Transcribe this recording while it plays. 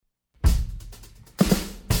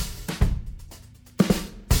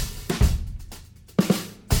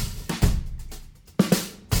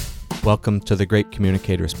Welcome to the Great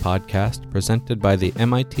Communicators podcast, presented by the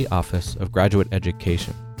MIT Office of Graduate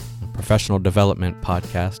Education, a professional development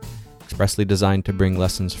podcast expressly designed to bring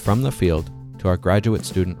lessons from the field to our graduate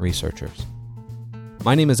student researchers.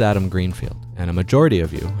 My name is Adam Greenfield, and a majority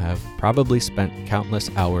of you have probably spent countless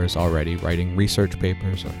hours already writing research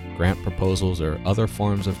papers or grant proposals or other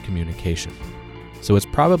forms of communication. So it's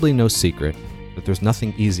probably no secret that there's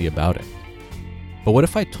nothing easy about it. But what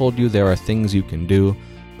if I told you there are things you can do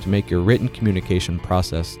to make your written communication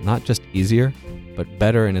process not just easier, but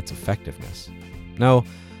better in its effectiveness? No,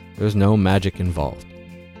 there's no magic involved.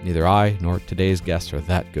 Neither I nor today's guests are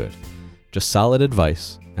that good. Just solid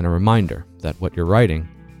advice and a reminder that what you're writing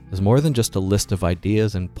is more than just a list of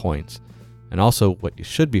ideas and points, and also what you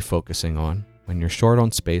should be focusing on when you're short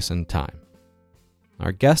on space and time.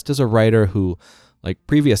 Our guest is a writer who, like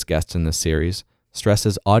previous guests in this series,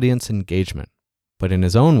 stresses audience engagement, but in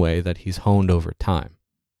his own way that he's honed over time.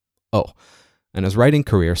 Oh, and his writing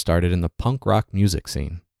career started in the punk rock music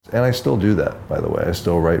scene. And I still do that, by the way. I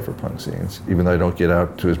still write for punk scenes, even though I don't get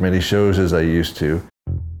out to as many shows as I used to.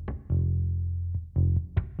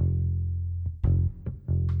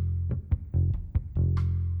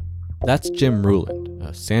 That's Jim Ruland,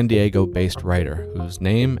 a San Diego-based writer whose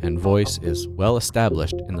name and voice is well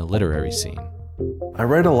established in the literary scene. I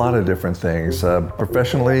write a lot of different things.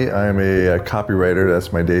 Professionally, I'm a copywriter.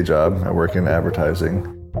 That's my day job. I work in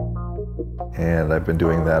advertising. And I've been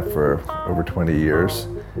doing that for over 20 years.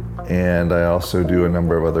 And I also do a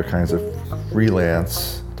number of other kinds of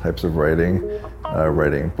freelance types of writing,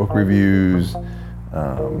 writing book reviews,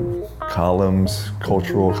 columns,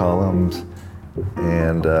 cultural columns,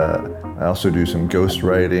 and I also do some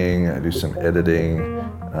ghostwriting, I do some editing,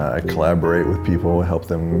 I collaborate with people, help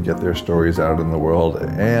them get their stories out in the world,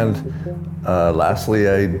 and lastly,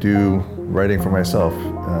 I do writing for myself,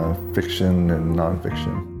 fiction and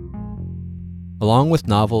nonfiction. Along with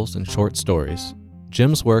novels and short stories,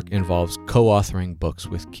 Jim's work involves co-authoring books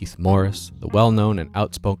with Keith Morris, the well-known and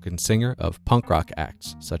outspoken singer of punk rock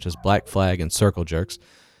acts such as Black Flag and Circle Jerks,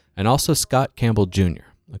 and also Scott Campbell Jr.,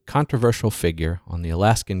 a controversial figure on the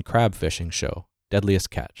Alaskan crab fishing show, Deadliest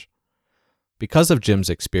Catch. Because of Jim's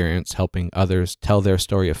experience helping others tell their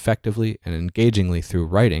story effectively and engagingly through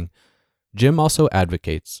writing, Jim also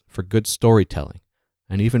advocates for good storytelling,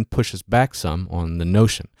 and even pushes back some on the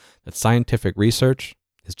notion that scientific research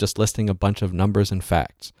is just listing a bunch of numbers and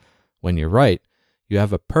facts. When you write, you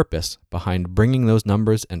have a purpose behind bringing those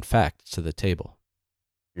numbers and facts to the table.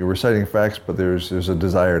 You're reciting facts, but there's a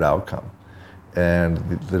desired outcome. And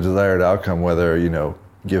the desired outcome, whether,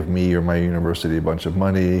 give me or my university a bunch of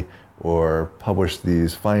money, or publish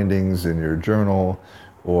these findings in your journal,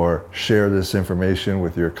 or share this information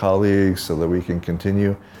with your colleagues so that we can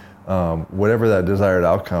continue, whatever that desired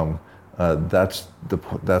outcome, that's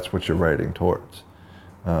what you're writing towards.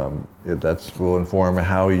 That will inform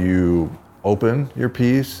how you open your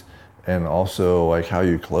piece and also like how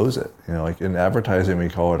you close it. Like in advertising, we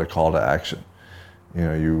call it a call to action.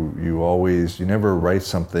 You never write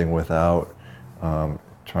something without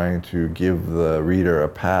trying to give the reader a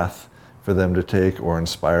path for them to take or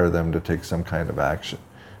inspire them to take some kind of action,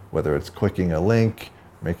 whether it's clicking a link,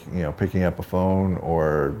 picking up a phone,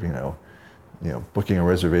 or booking a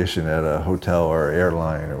reservation at a hotel or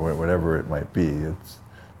airline or whatever it might be.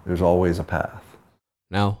 There's always a path.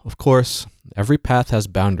 Now, of course, every path has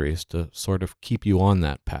boundaries to sort of keep you on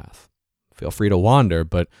that path. Feel free to wander,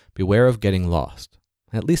 but beware of getting lost,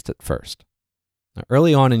 at least at first. Now,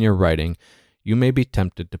 early on in your writing, you may be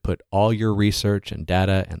tempted to put all your research and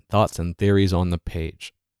data and thoughts and theories on the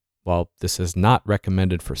page. While this is not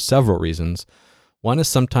recommended for several reasons, one is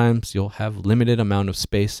sometimes you'll have limited amount of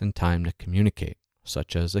space and time to communicate,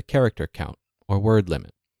 such as a character count or word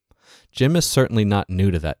limit. Jim is certainly not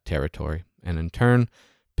new to that territory, and in turn,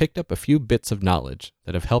 picked up a few bits of knowledge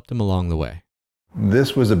that have helped him along the way.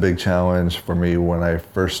 This was a big challenge for me when I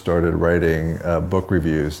first started writing book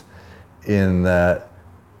reviews, in that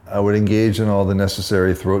I would engage in all the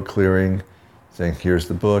necessary throat clearing, saying, here's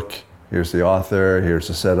the book, here's the author, here's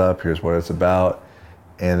the setup, here's what it's about.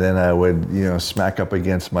 And then I would, smack up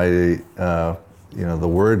against my, the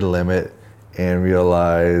word limit and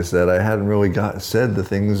realize that I hadn't really said the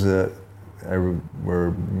things that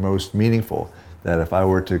were most meaningful. That if I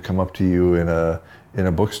were to come up to you in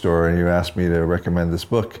a bookstore and you asked me to recommend this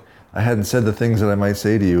book, I hadn't said the things that I might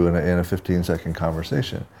say to you in a 15-second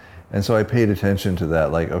conversation. And so I paid attention to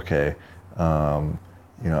that, like, okay, I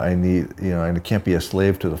can't be a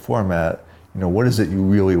slave to the format. What is it you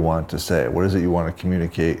really want to say? What is it you want to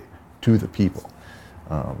communicate to the people?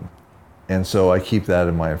 And so I keep that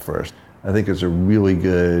in mind first. I think it's a really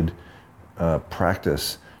good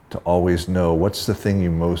practice to always know what's the thing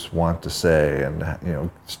you most want to say, and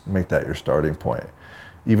make that your starting point.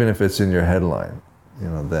 Even if it's in your headline,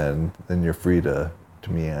 then you're free to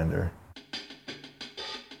meander.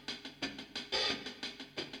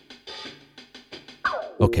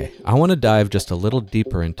 Okay, I want to dive just a little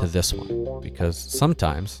deeper into this one, because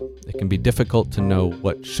sometimes it can be difficult to know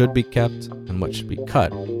what should be kept and what should be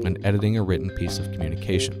cut when editing a written piece of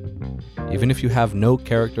communication. Even if you have no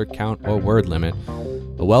character count or word limit,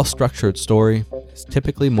 a well-structured story is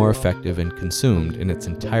typically more effective and consumed in its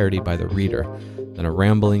entirety by the reader than a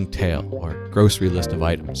rambling tale or grocery list of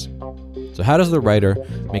items. So how does the writer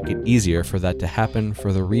make it easier for that to happen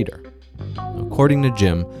for the reader? According to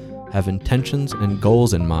Jim, have intentions and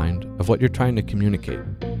goals in mind of what you're trying to communicate.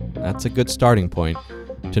 That's a good starting point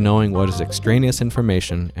to knowing what is extraneous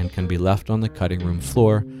information and can be left on the cutting room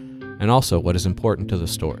floor, and also what is important to the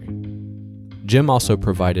story. Jim also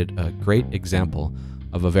provided a great example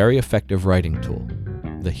of a very effective writing tool,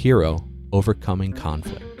 the hero overcoming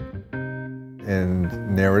conflict.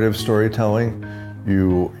 In narrative storytelling,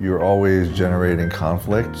 you're always generating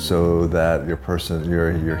conflict so that your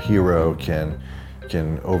hero can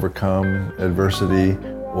overcome adversity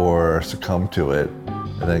or succumb to it,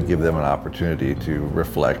 and then give them an opportunity to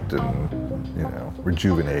reflect and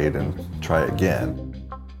rejuvenate and try again.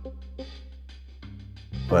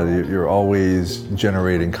 But you're always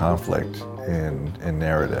generating conflict in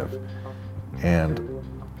narrative, and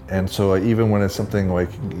so even when it's something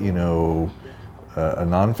like a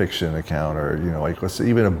nonfiction account, or let's say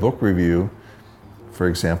even a book review, for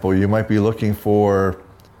example, you might be looking for,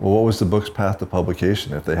 well, what was the book's path to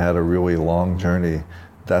publication? If they had a really long journey,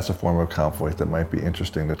 that's a form of conflict that might be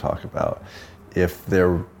interesting to talk about. If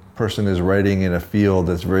their person is writing in a field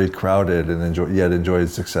that's very crowded and yet enjoyed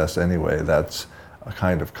success anyway, that's a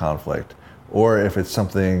kind of conflict. Or if it's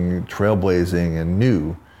something trailblazing and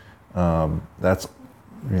new, and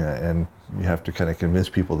you have to kind of convince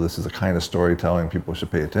people this is the kind of storytelling people should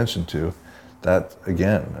pay attention to. That's,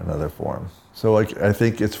 again, another form. So I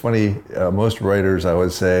think it's funny, most writers, I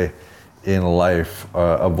would say, in life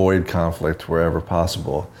avoid conflict wherever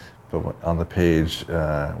possible, but on the page,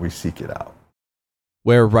 we seek it out.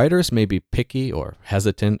 Where writers may be picky or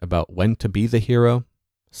hesitant about when to be the hero,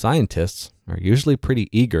 scientists are usually pretty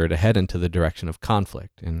eager to head into the direction of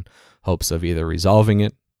conflict in hopes of either resolving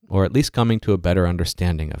it or at least coming to a better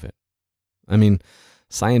understanding of it. I mean,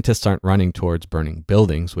 scientists aren't running towards burning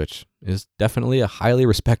buildings, which is definitely a highly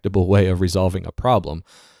respectable way of resolving a problem,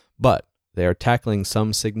 but they are tackling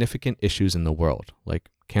some significant issues in the world, like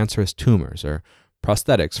cancerous tumors or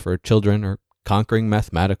prosthetics for children, or conquering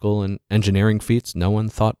mathematical and engineering feats no one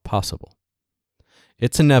thought possible.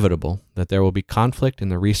 It's inevitable that there will be conflict in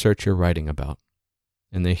the research you're writing about.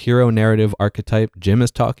 In the hero narrative archetype Jim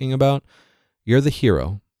is talking about, you're the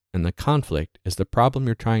hero, and the conflict is the problem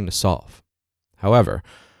you're trying to solve. However,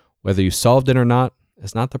 whether you solved it or not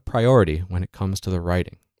is not the priority when it comes to the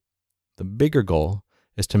writing. The bigger goal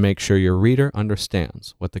is to make sure your reader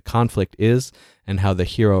understands what the conflict is and how the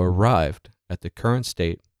hero arrived at the current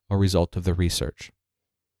state or result of the research.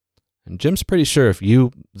 And Jim's pretty sure if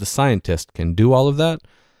you, the scientist, can do all of that,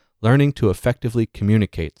 learning to effectively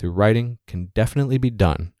communicate through writing can definitely be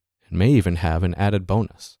done and may even have an added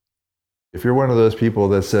bonus. If you're one of those people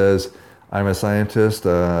that says, I'm a scientist,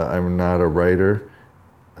 I'm not a writer,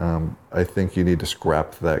 I think you need to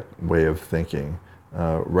scrap that way of thinking.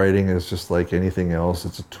 Writing is just like anything else.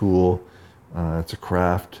 It's a tool, it's a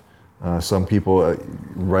craft. Some people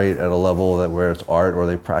write at a level where it's art, or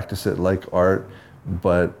they practice it like art,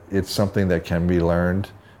 but it's something that can be learned.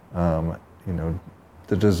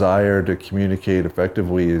 The desire to communicate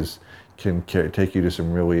effectively can take you to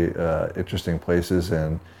some really interesting places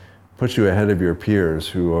and put you ahead of your peers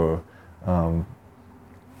who are,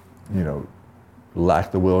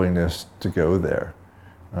 lack the willingness to go there.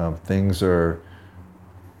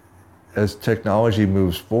 As technology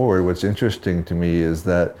moves forward, what's interesting to me is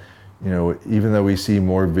that, even though we see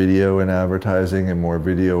more video in advertising and more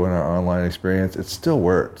video in our online experience, it's still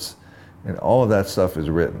words. And all of that stuff is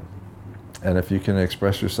written. And if you can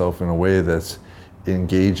express yourself in a way that's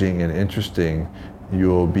engaging and interesting,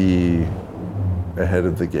 you'll be ahead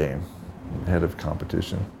of the game, ahead of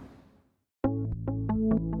competition.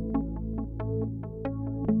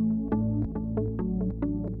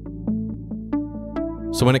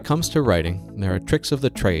 So when it comes to writing, there are tricks of the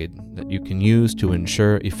trade that you can use to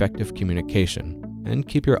ensure effective communication and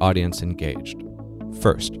keep your audience engaged.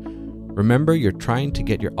 First, remember you're trying to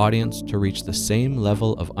get your audience to reach the same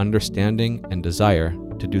level of understanding and desire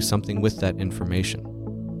to do something with that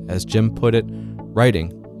information. As Jim put it,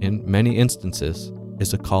 writing, in many instances,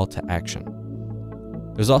 is a call to action.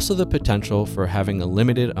 There's also the potential for having a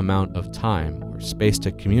limited amount of time or space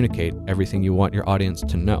to communicate everything you want your audience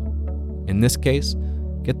to know. In this case,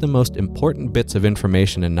 get the most important bits of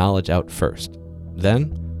information and knowledge out first,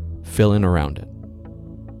 then fill in around it.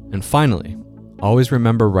 And finally, always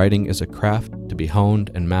remember writing is a craft to be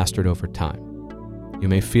honed and mastered over time. You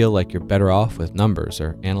may feel like you're better off with numbers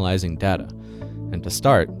or analyzing data, and to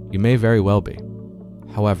start, you may very well be.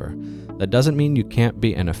 However, that doesn't mean you can't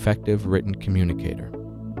be an effective written communicator.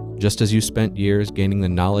 Just as you spent years gaining the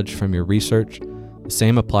knowledge from your research, the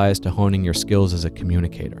same applies to honing your skills as a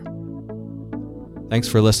communicator. Thanks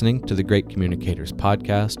for listening to the Great Communicators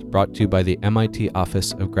podcast, brought to you by the MIT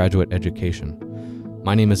Office of Graduate Education.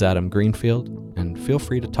 My name is Adam Greenfield, and feel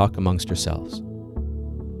free to talk amongst yourselves.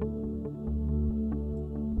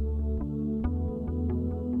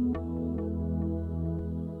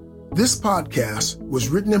 This podcast was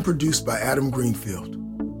written and produced by Adam Greenfield.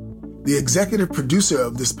 The executive producer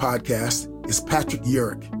of this podcast is Patrick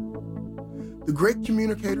Urick. The Great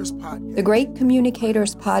Communicators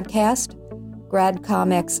Podcast,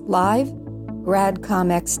 GradComX Live,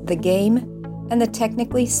 GradComX The Game, and the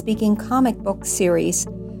Technically Speaking comic book series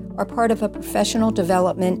are part of a professional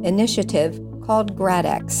development initiative called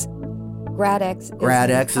GradX.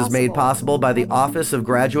 GradX is made possible by the Office of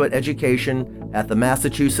Graduate Education at the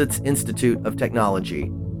Massachusetts Institute of Technology.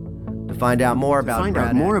 To find out more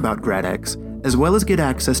about GradX, as well as get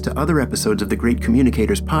access to other episodes of the Great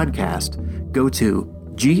Communicators podcast, go to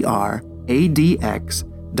gradx.mit.edu.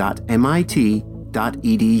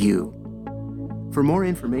 For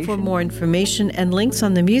more information and links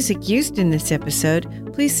on the music used in this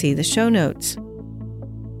episode, please see the show notes.